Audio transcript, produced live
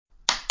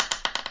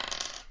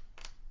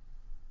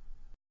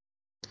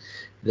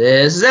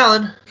This is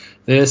Alan,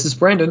 This is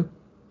Brandon.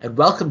 and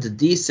welcome to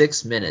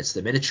D6 Minutes,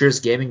 the miniatures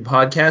gaming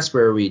podcast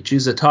where we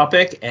choose a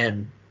topic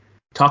and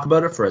talk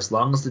about it for as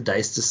long as the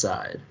dice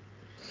decide.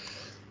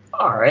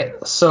 All right,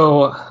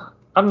 so I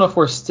don't know if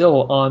we're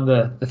still on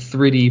the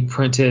 3D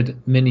printed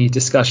mini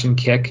discussion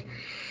kick,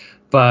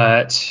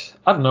 but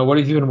I don't know. What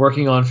have you been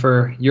working on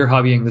for your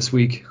hobbying this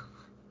week?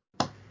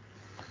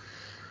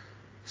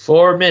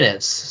 4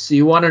 minutes. So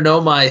you want to know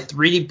my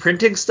 3D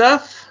printing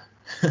stuff?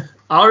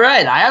 All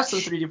right, I have some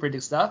 3D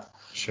printing stuff.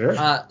 Sure.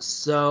 Last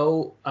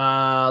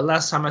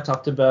time I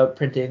talked about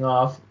printing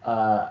off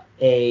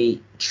a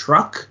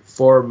truck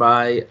for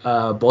my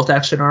bolt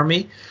action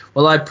army.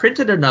 Well, I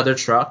printed another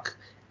truck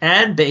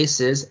and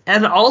bases,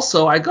 and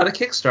also I got a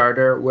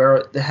Kickstarter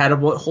where they had a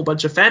whole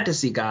bunch of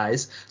fantasy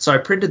guys, so I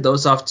printed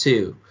those off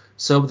too.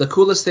 So the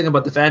coolest thing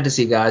about the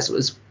fantasy guys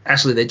was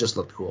actually they just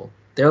looked cool.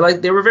 They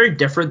were very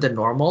different than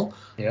normal.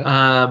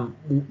 Yeah.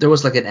 There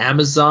was like an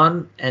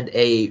Amazon and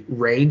a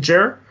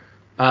Ranger,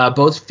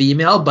 both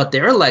female, but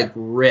they're like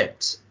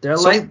ripped. There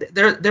was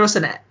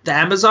the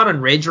Amazon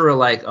and Ranger were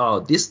like, oh,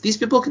 these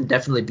people can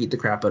definitely beat the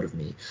crap out of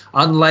me.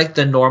 Unlike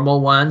the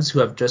normal ones who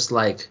have just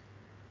like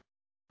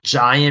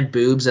giant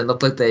boobs and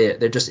look like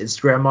they're just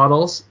Instagram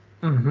models.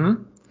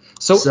 Mm-hmm.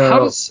 So how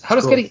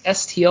does getting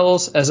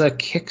STLs as a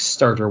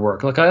Kickstarter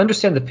work? Like, I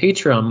understand the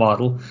Patreon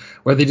model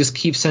where they just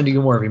keep sending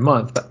you more every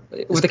month, but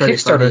with a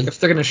Kickstarter, funny. if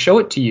they're going to show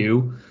it to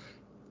you,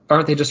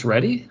 aren't they just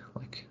ready?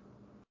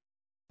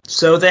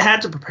 So they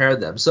had to prepare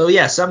them. So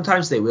yeah,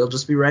 sometimes they will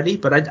just be ready,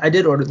 but I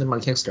did order them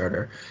on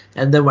Kickstarter.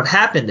 And then what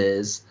happened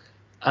is,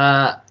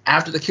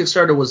 after the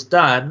Kickstarter was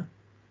done,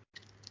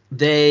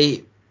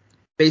 they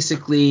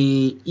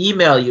basically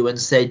email you and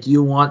say, do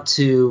you want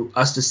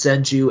us to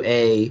send you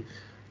a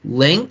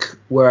link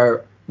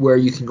where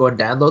you can go and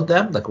download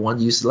them, like a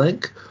one-use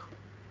link,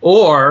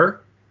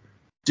 or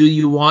do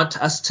you want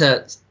us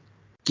to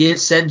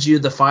send you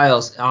the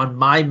files on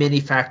My Mini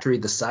Factory,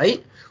 the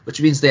site, which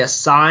means they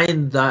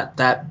assign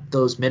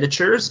those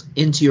miniatures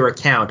into your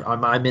account on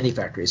My Mini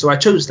Factory. So I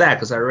chose that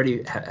because I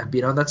already have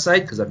been on that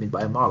site because I've been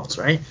buying models,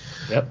 right?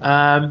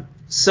 Yep.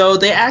 So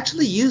they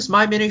actually used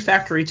My Mini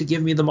Factory to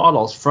give me the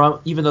models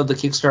from, even though the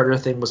Kickstarter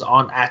thing was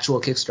on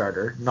actual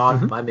Kickstarter,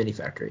 not My Mini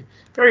Factory.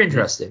 Very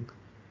interesting.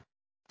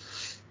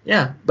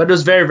 Yeah, but it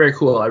was very, very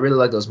cool. I really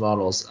like those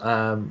models.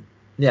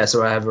 Yeah,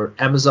 so I have an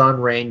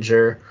Amazon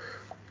Ranger.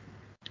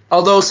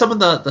 Although some of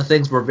the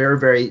things were very,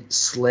 very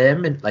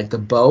slim, and like the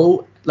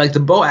bow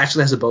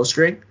actually has a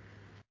bowstring.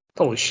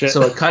 Holy shit.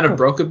 So it kind of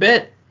broke a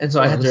bit, and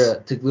so I had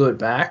to glue it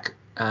back.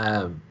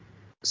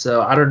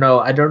 So I don't know.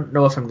 I don't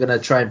know if I'm gonna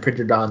try and print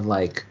it on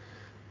like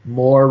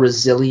more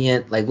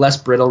resilient, like less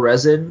brittle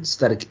resin,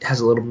 so that it has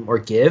a little bit more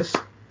give.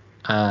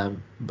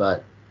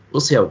 But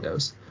we'll see how it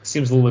goes.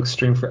 Seems a little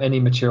extreme for any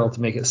material to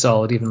make it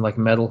solid, even like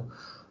metal.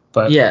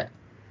 But yeah,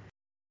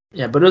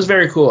 but it was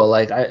very cool.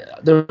 Like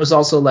there was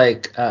also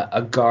like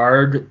a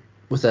guard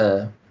with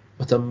a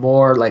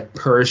more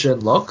Persian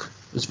look.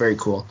 It was very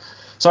cool.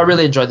 So I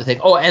really enjoyed the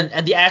thing. Oh,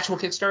 and the actual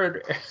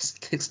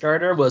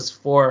Kickstarter was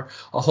for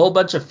a whole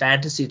bunch of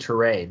fantasy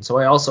terrain. So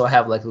I also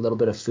have like a little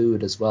bit of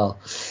food as well,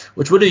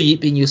 which would have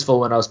been useful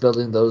when I was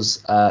building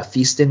those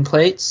feasting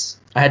plates.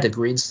 I had to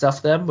green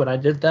stuff them when I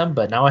did them,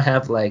 but now I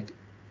have like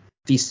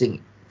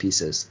feasting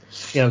pieces.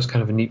 Yeah, it was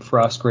kind of a neat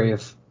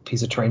Frostgrave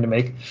piece of terrain to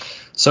make.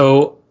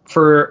 So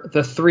for the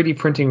 3D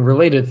printing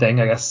related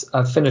thing, I guess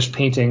I've finished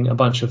painting a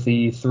bunch of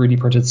the 3D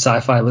printed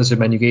sci-fi lizard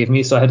men you gave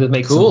me, so I had to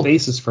make some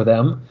bases for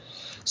them.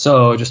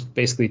 So just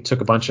basically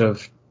took a bunch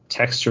of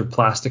textured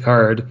plastic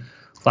hard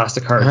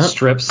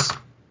strips,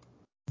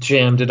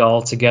 jammed it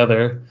all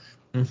together.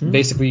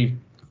 Basically,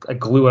 I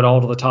glue it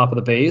all to the top of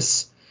the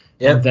base,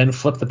 and then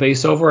flip the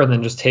base over, and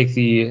then just take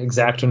the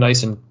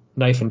X-Acto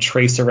knife and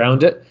trace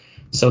around it.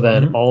 So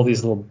then all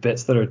these little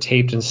bits that are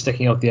taped and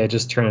sticking out the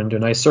edges turn into a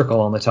nice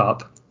circle on the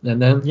top.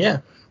 And then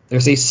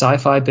there's a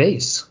sci-fi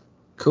base.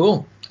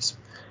 Cool.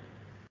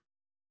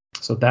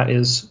 So that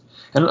is...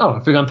 And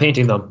I've begun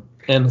painting them.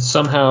 And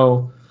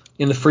somehow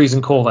in the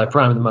freezing cold I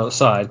primed them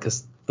outside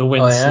because the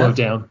wind slowed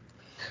down.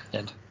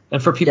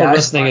 And for people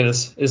listening, it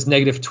is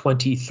negative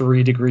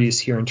 23 degrees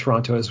here in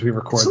Toronto as we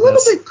record this. It's a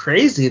little bit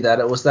crazy that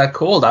it was that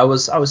cold. I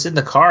was in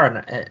the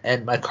car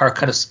and my car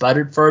kind of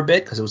sputtered for a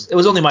bit because it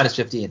was only minus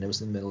 15. It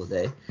was in the middle of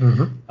the day.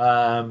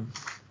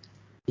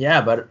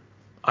 But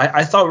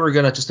I thought we were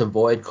gonna just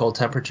avoid cold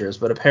temperatures,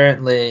 but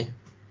apparently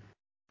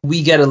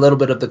we get a little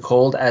bit of the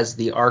cold as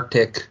the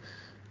Arctic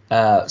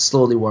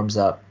slowly warms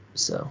up.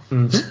 So.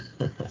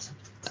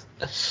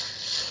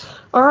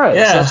 All right,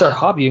 so that's our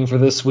hobbying for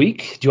this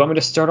week. Do you want me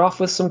to start off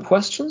with some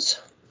questions?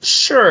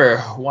 Sure,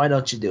 why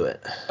don't you do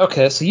it?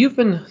 Okay, so you've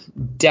been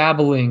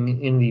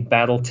dabbling in the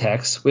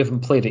BattleTechs. We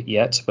haven't played it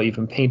yet, but you've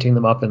been painting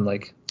them up in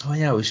like... Oh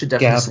yeah, we should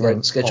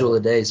definitely schedule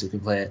a day so we can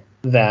play it.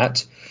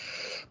 That.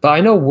 But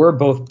I know we're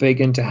both big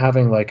into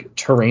having like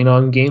terrain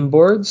on game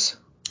boards.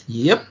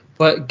 Yep.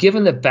 But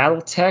given that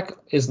BattleTech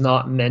is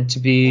not meant to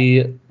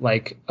be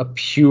like a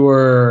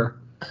pure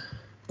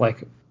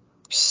like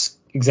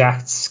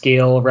exact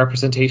scale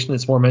representation,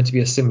 it's more meant to be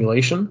a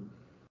simulation.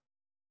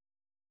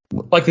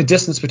 like the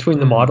distance between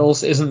the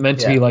models isn't meant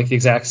to be Yeah. like the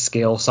exact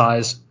scale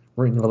size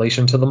in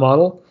relation to the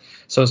model.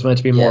 So it's meant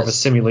to be more of a Yes.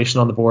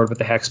 simulation on the board with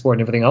the hex board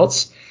and everything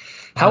else.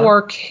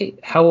 Uh-huh.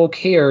 How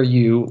okay are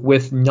you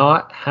with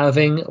not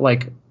having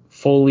like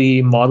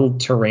fully modeled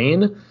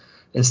terrain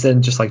instead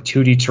of just like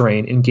 2D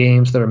terrain in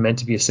games that are meant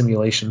to be a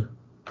simulation?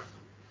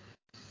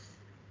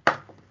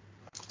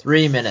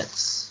 3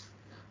 minutes.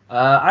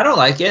 I don't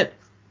like it.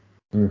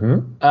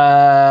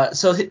 Mm-hmm.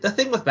 So the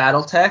thing with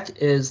BattleTech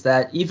is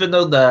that even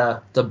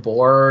though the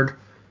board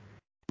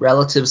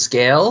relative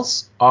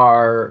scales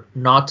are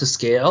not to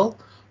scale,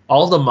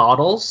 all the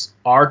models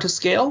are to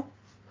scale.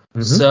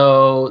 Mm-hmm.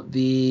 So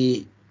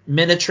the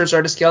miniatures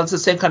are to scale. It's the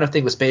same kind of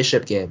thing with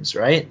spaceship games,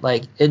 right?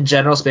 Like in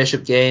general,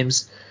 spaceship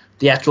games,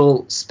 the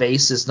actual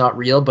space is not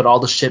real, but all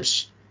the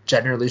ships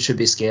generally should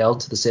be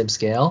scaled to the same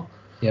scale.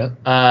 Yeah.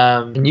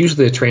 Um, And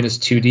usually the terrain is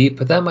 2D,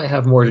 but that might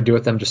have more to do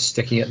with them just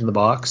sticking it in the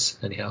box.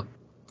 Anyhow.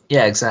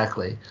 Yeah,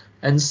 exactly.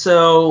 And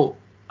so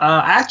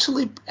I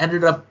actually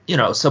ended up,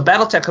 so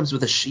BattleTech comes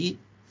with a sheet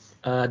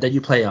that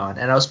you play on,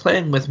 and I was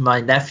playing with my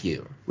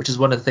nephew, which is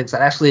one of the things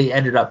that I actually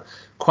ended up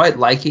quite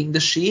liking the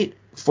sheet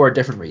for a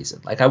different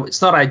reason. Like,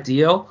 it's not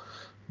ideal,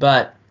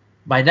 but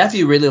my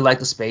nephew really liked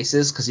the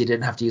spaces because he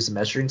didn't have to use a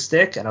measuring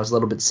stick, and I was a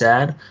little bit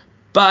sad.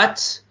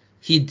 But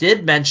he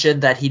did mention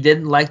that he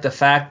didn't like the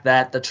fact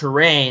that the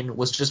terrain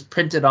was just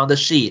printed on the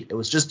sheet. It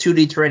was just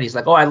 2D terrain. He's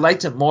like, "Oh, I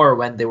liked it more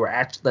when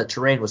the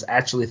terrain was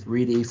actually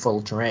 3D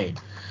full terrain."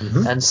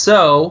 Mm-hmm. And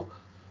so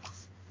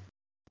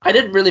I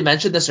didn't really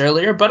mention this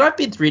earlier, but I've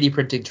been 3D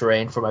printing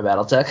terrain for my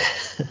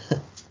BattleTech.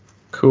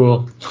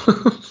 Cool.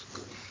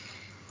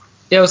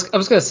 Yeah, I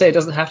was gonna say it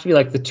doesn't have to be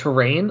like the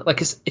terrain.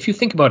 Like if you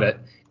think about it,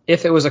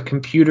 if it was a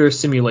computer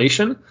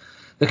simulation,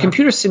 the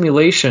computer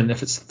simulation,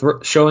 if it's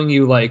showing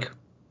you like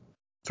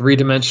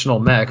 3-dimensional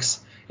mechs,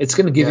 it's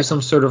gonna give you Yeah.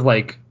 some sort of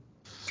like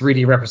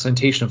 3D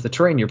representation of the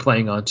terrain you're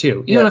playing on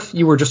too. Even Yeah. if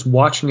you were just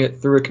watching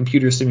it through a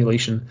computer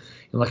simulation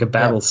in like a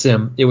battle Yeah.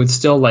 sim, it would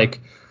still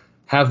like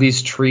have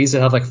these trees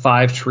that have like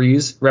 5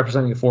 trees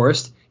representing a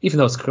forest, even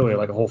though it's clearly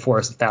like a whole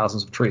forest of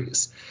thousands of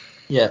trees.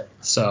 Yeah.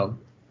 So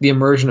the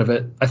immersion of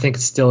it, I think,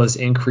 still is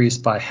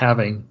increased by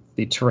having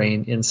the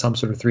terrain in some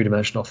sort of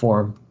 3-dimensional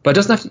form. But it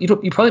doesn't have to.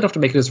 You probably don't have to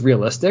make it as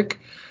realistic,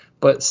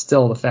 but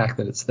still the fact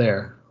that it's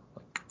there.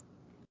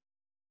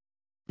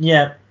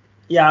 Yeah.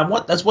 Yeah.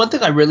 That's one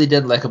thing I really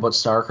did like about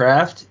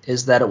StarCraft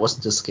is that it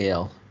wasn't to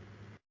scale.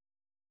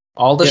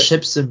 All the Yeah.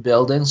 ships and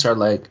buildings are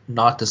like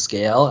not to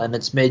scale, and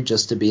it's made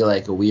just to be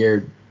like a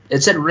weird.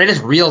 It is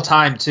real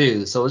time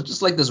too, so it's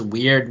just like this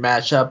weird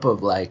mashup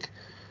of like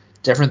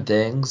different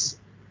things.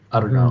 I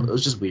don't know. It Mm-hmm.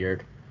 was just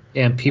weird.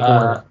 And people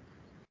Uh, are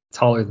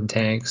taller than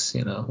tanks,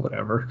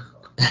 whatever.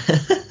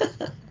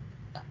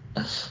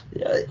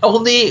 Yeah,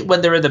 only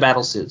when they're in the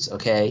battle suits,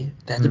 okay?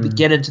 They have to Mm.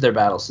 get into their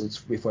battle suits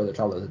before they're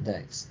taller than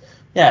tanks.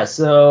 Yeah,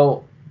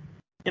 so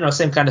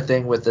same kind of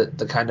thing with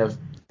the kind of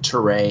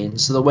terrain.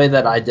 So the way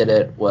that I did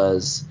it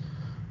was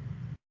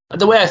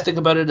the way I think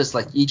about it is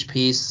like each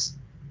piece,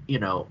 you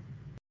know,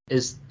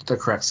 is the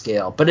correct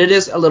scale. But it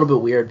is a little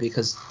bit weird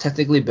because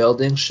technically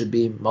buildings should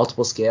be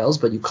multiple scales,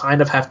 but you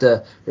kind of have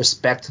to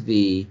respect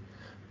the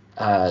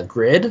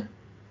grid,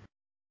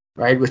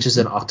 right? Which is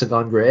an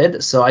octagon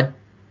grid. So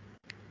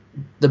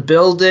the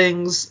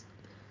buildings,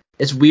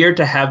 it's weird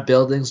to have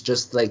buildings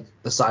just like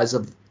the size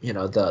of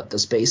the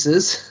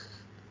spaces,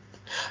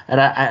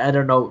 and I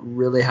don't know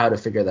really how to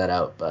figure that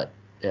out, but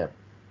yeah.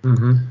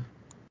 Mm-hmm.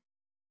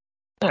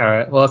 All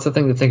right. Well, that's the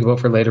thing to think about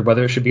for later.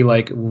 Whether it should be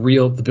like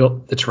real,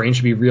 the terrain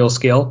should be real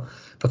scale,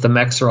 but the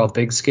mechs are all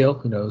big scale.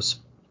 Who knows?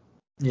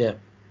 Yeah.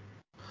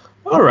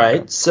 All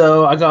right,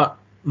 so I got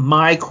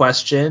my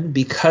question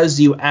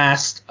because you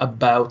asked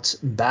about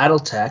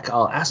BattleTech.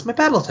 I'll ask my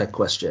BattleTech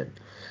question.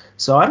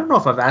 So I don't know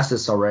if I've asked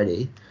this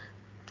already,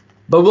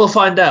 but we'll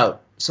find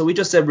out. So we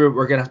just said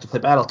we're gonna have to play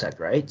BattleTech,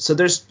 right? So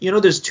there's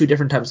two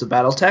different types of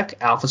BattleTech,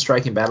 Alpha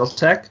Strike and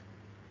BattleTech.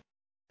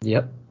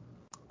 Yep.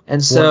 And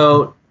One.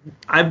 so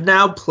I've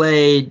now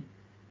played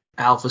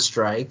Alpha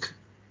Strike,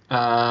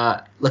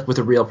 like with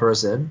a real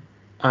person,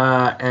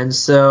 and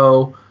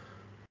so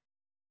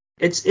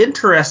it's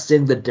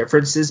interesting the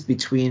differences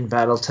between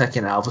BattleTech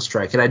and Alpha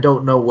Strike, and I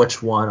don't know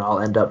which one I'll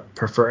end up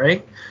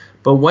preferring.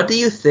 But what do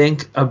you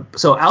think?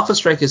 So Alpha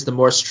Strike is the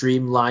more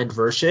streamlined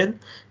version,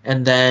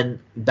 and then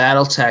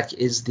BattleTech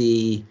is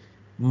the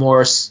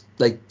more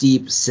like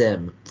deep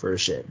sim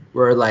version,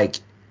 where like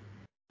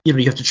you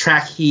have to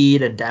track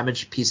heat and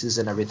damage pieces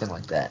and everything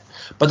like that.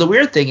 But the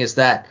weird thing is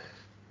that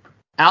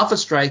Alpha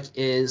Strike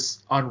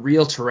is on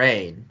real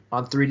terrain,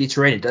 on 3D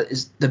terrain.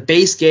 The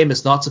base game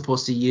is not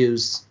supposed to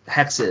use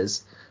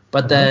hexes,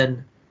 but Uh-huh.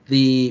 then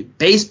the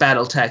base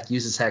BattleTech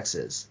uses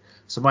hexes.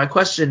 So my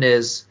question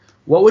is,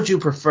 what would you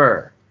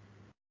prefer?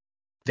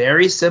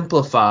 Very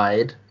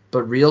simplified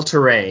but real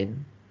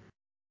terrain,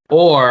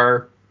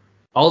 or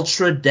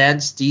ultra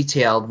dense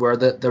detailed where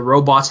the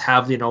robots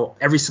have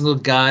every single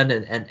gun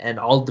and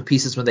all the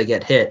pieces when they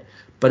get hit,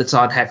 but it's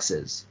on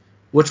hexes?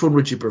 Which one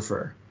would you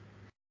prefer?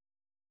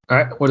 All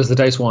right. What does the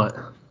dice want?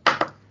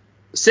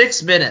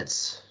 6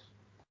 minutes.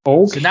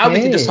 Okay. So now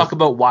we can just talk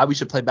about why we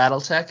should play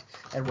BattleTech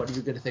and what are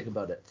you going to think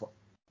about it for.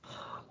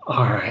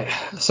 All right.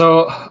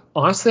 So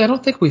honestly, I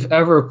don't think we've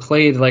ever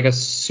played like a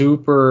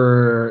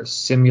super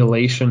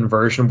simulation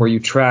version where you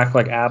track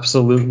like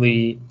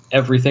absolutely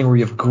everything, where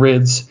you have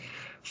grids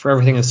for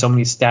everything and so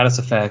many status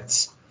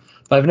effects.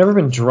 But I've never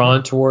been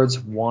drawn towards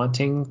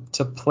wanting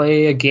to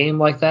play a game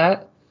like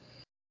that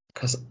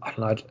because I don't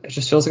know. It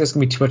just feels like it's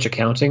gonna be too much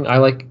accounting. I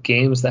like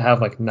games that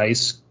have like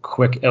nice,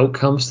 quick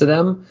outcomes to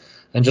them.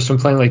 And just from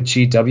playing like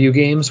GW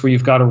games where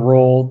you've got to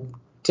roll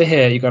to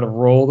hit, you've got to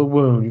roll the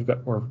wound, you've got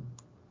or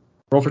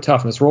roll for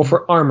toughness, roll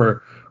for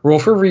armor, roll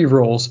for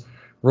rerolls,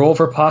 roll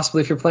for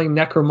possibly if you're playing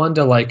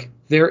Necromunda, like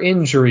their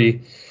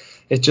injury.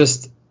 It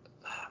takes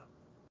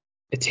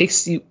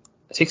me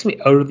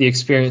out of the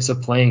experience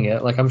of playing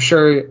it. Like I'm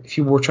sure if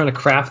you were trying to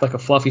craft like a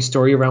fluffy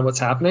story around what's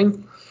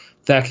happening,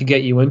 that could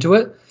get you into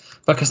it.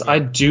 Because I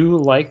do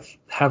like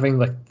having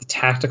like the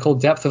tactical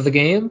depth of the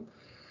game.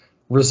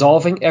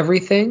 Resolving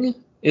everything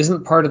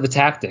isn't part of the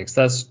tactics.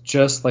 That's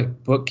just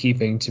like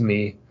bookkeeping to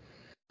me.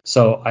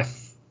 So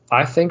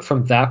I think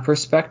from that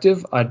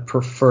perspective, I'd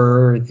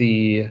prefer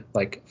the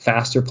like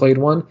faster played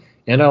one,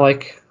 and I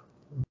like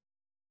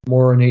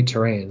more ornate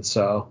terrain.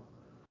 So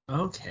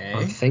Okay.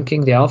 I'm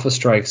thinking the Alpha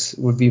Strikes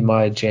would be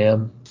my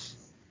jam.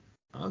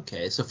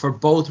 Okay, so for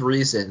both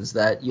reasons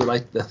that you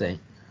like the thing.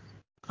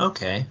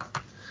 Okay.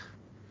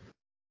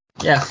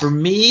 Yeah, for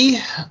me,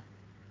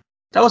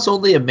 that was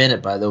only a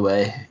minute, by the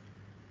way.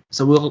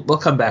 So we'll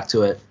come back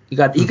to it. You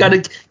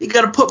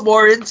gotta put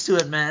more into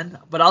it, man.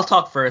 But I'll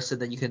talk first,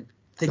 and then you can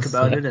think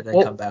about it, and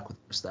then come back with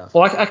more stuff.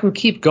 Well, I can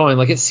keep going.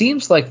 Like it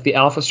seems like the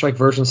Alpha Strike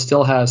version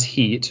still has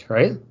heat,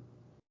 right?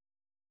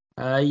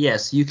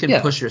 Yes, you can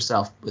push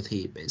yourself with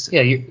heat,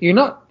 basically.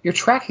 Yeah, you're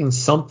tracking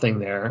something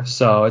there,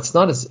 so it's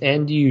not as,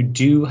 and you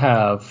do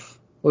have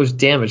those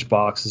damage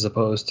box as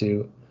opposed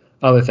to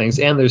other things,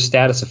 and there's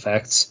status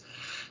effects.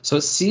 So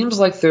it seems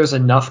like there's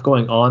enough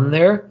going on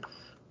there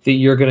that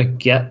you're gonna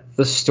get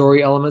the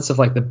story elements of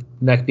like the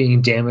mech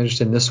being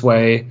damaged in this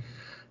way,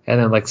 and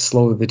then like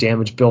slowly the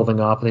damage building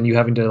up, and then you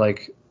having to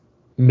like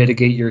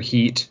mitigate your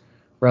heat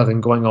rather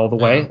than going all the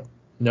way.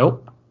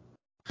 Nope.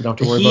 You don't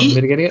have to worry about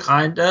mitigating it.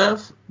 Kind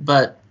of,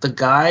 but the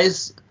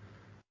guys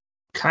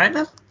kind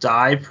of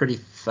die pretty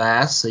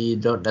fast, so you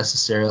don't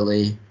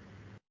necessarily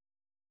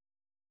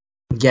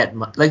get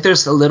much. Like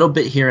there's a little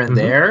bit here and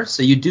there,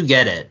 so you do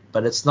get it,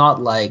 but it's not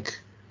like.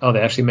 Oh,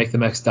 they actually make the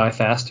mechs die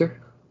faster?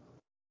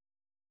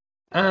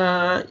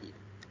 I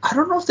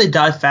don't know if they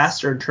die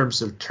faster in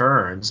terms of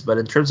turns, but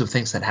in terms of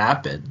things that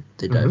happen,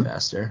 they die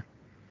faster.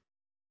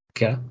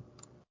 Okay.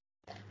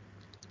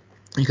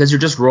 Because you're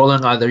just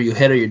rolling, either you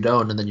hit or you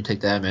don't, and then you take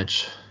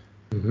damage.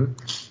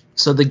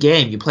 So the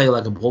game, you play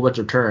like a whole bunch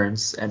of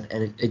turns, and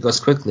it goes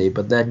quickly,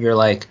 but then you're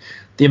like,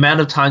 the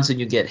amount of times that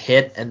you get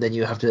hit, and then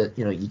you have to,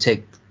 you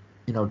take,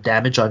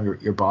 damage on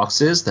your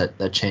boxes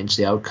that change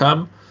the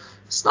outcome,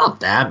 it's not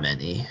that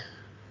many.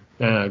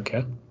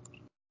 Okay.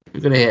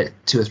 You're going to hit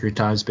 2 or 3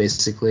 times,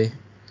 basically.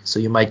 So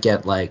you might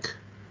get like,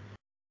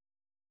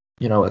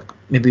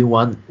 maybe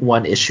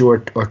one issue or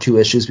 2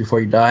 issues before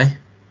you die.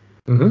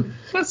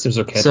 That seems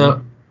okay.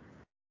 So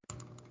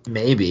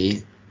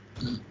maybe.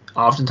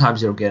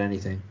 Oftentimes you don't get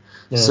anything.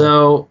 Yeah.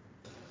 So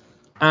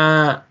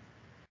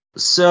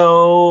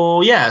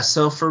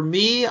for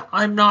me,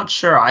 I'm not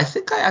sure. I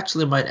think I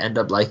actually might end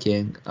up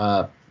liking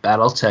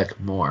BattleTech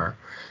more.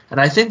 And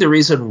I think the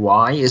reason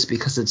why is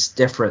because it's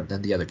different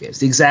than the other games.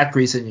 The exact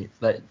reason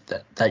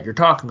that you're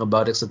talking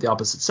about, except the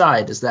opposite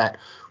side, is that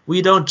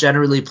we don't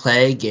generally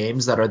play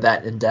games that are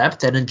that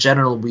in-depth. And in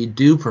general, we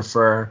do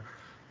prefer,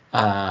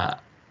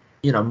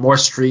 more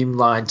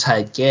streamlined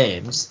type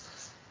games.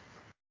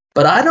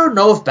 But I don't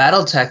know if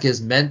BattleTech is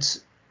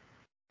meant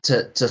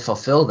to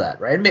fulfill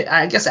that, right? I mean,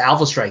 I guess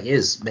Alpha Strike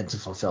is meant to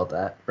fulfill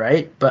that,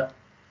 right? But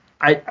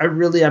I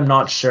really am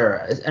not sure.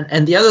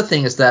 And the other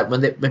thing is that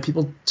when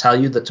people tell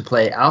you that to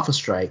play Alpha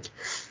Strike,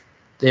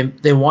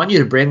 they want you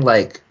to bring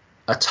like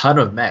a ton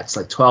of mechs,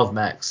 like 12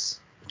 mechs,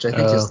 which I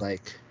think is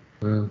like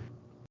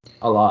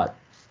a lot.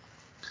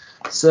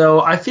 So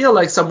I feel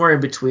like somewhere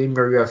in between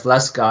where you have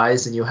less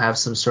guys and you have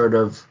some sort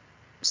of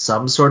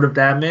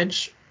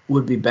damage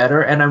would be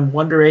better. And I'm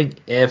wondering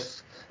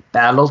if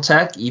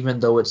BattleTech, even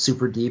though it's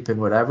super deep and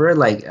whatever,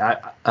 like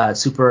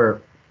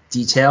super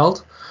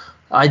detailed,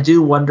 I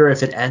do wonder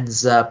if it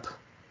ends up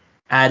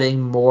adding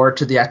more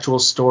to the actual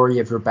story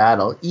of your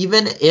battle,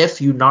 even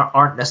if you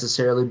aren't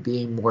necessarily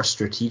being more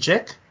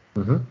strategic.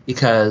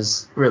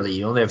 Because really,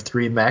 you only have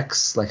 3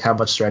 mechs. Like how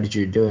much strategy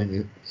you're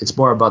doing, it's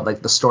more about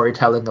like the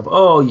storytelling of,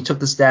 oh, you took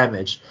this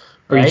damage.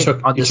 Right? You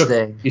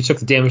took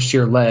the damage to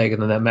your leg,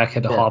 and then that mech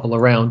had to hobble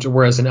around.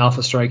 Whereas in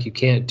Alpha Strike, you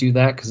can't do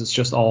that because it's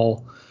just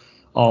all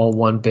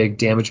one big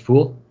damage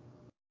pool.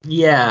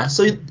 Yeah.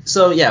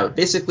 So yeah,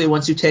 basically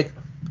once you take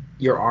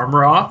your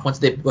armor off, once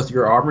they with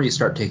your armor, you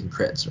start taking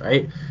crits,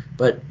 right?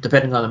 But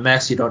depending on the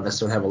mechs, you don't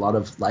necessarily have a lot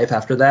of life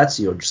after that,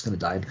 so you're just going to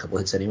die in a couple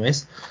hits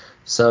anyways.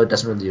 So it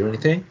doesn't really do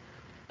anything.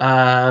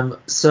 But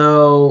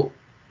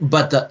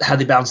how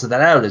they balance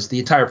that out is the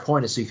entire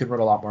point is so you can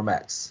run a lot more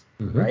mechs,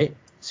 right?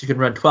 So you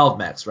can run 12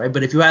 mechs, right?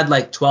 But if you had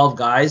like 12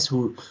 guys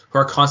who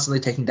are constantly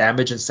taking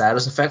damage and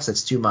status effects,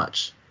 that's too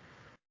much.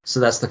 So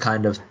that's the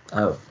kind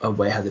of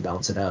way how they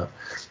balance it out.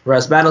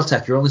 Whereas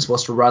BattleTech, you're only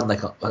supposed to run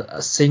like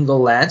a single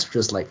lance, which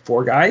is like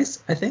 4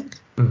 guys, I think.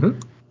 Mm-hmm.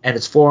 And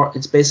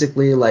it's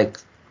basically like,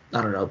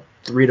 I don't know,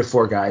 3 to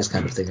 4 guys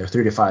kind of thing, or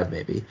 3 to 5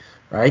 maybe,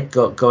 right?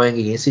 Going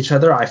against each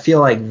other. I feel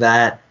like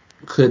that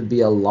could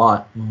be a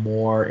lot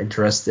more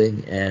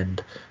interesting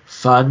and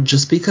fun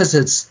just because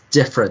it's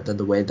different than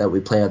the way that we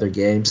play other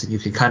games, and you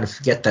can kind of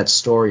get that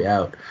story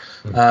out.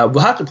 We'll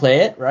have to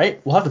play it,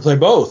 right? We'll have to play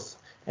both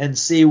and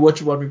see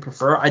which one we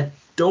prefer. I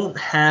don't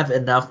have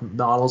enough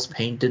models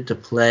painted to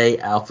play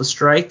Alpha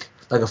Strike,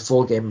 like a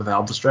full game of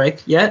Alpha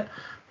Strike yet.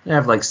 I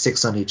have like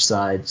 6 on each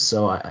side,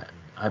 so I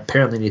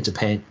apparently need to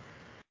paint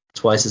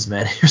twice as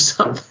many or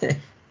something.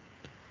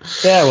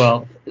 Yeah,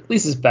 well, at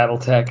least it's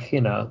BattleTech,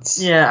 you know.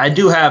 Yeah, I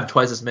do have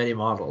twice as many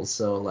models,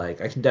 so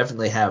like I can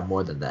definitely have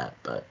more than that.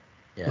 But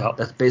yeah, well,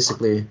 that's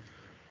basically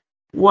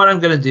what I'm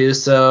gonna do.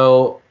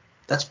 So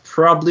that's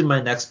probably my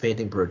next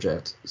painting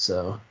project.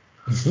 So,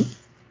 mm-hmm.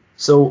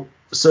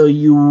 so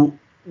you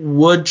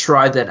would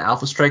try then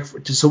Alpha Strike.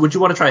 So would you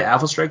want to try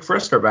Alpha Strike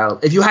first or Battle?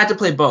 If you had to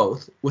play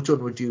both, which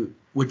one would you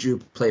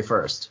play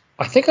first?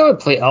 I think I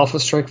would play Alpha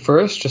Strike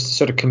first, just to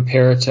sort of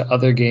compare it to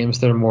other games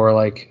that are more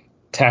like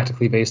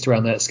tactically based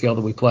around that scale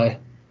that we play,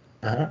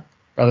 rather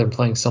than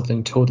playing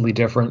something totally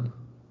different.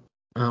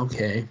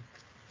 Okay.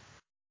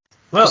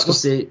 Well, we'll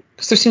see.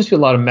 Because there seems to be a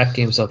lot of mech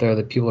games out there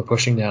that people are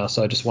pushing now,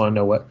 so I just want to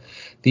know what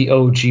the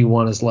OG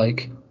one is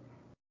like.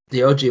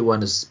 The OG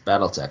one is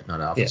BattleTech,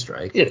 not Alpha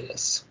Strike. It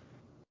is.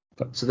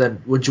 But, so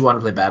then, would you want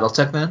to play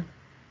BattleTech then?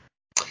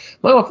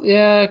 Well,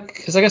 yeah,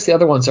 because I guess the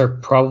other ones are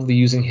probably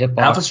using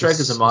hitboxes. Alpha Strike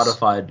is a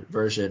modified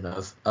version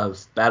of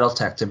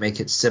BattleTech to make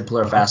it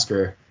simpler,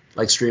 faster,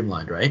 like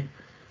streamlined, right?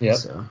 Yeah.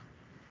 So.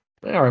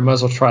 All right, might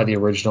as well try the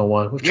original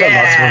one. We've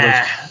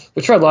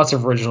tried lots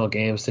of original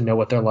games to know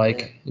what they're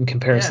like in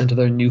comparison to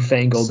their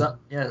newfangled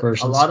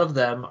versions. A lot of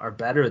them are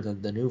better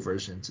than the new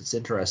versions. It's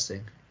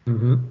interesting.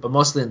 Mm-hmm. But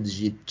mostly in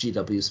the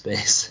GW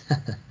space.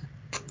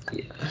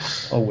 Yeah.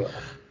 Oh, well.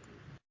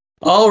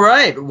 All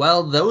right.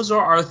 Well, those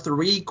are our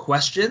 3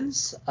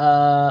 questions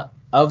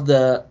of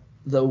the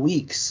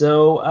week.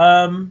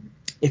 So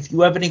if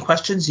you have any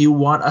questions you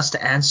want us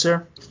to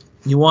answer,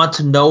 you want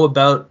to know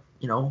about,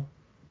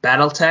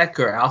 BattleTech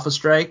or Alpha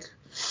Strike,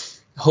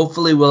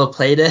 hopefully we'll have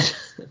played it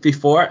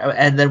before,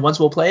 and then once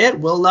we'll play it,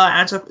 we'll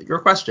answer your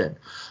question.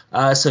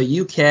 So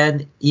you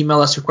can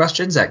email us your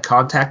questions at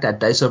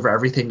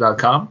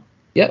contact@diceovereverything.com.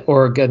 Yeah,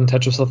 or get in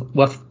touch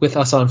with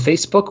us on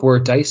Facebook. We're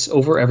Dice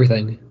Over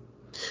Everything.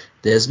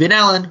 This has been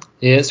Alan.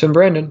 It's been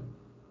Brandon.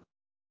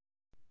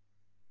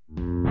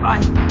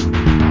 Bye.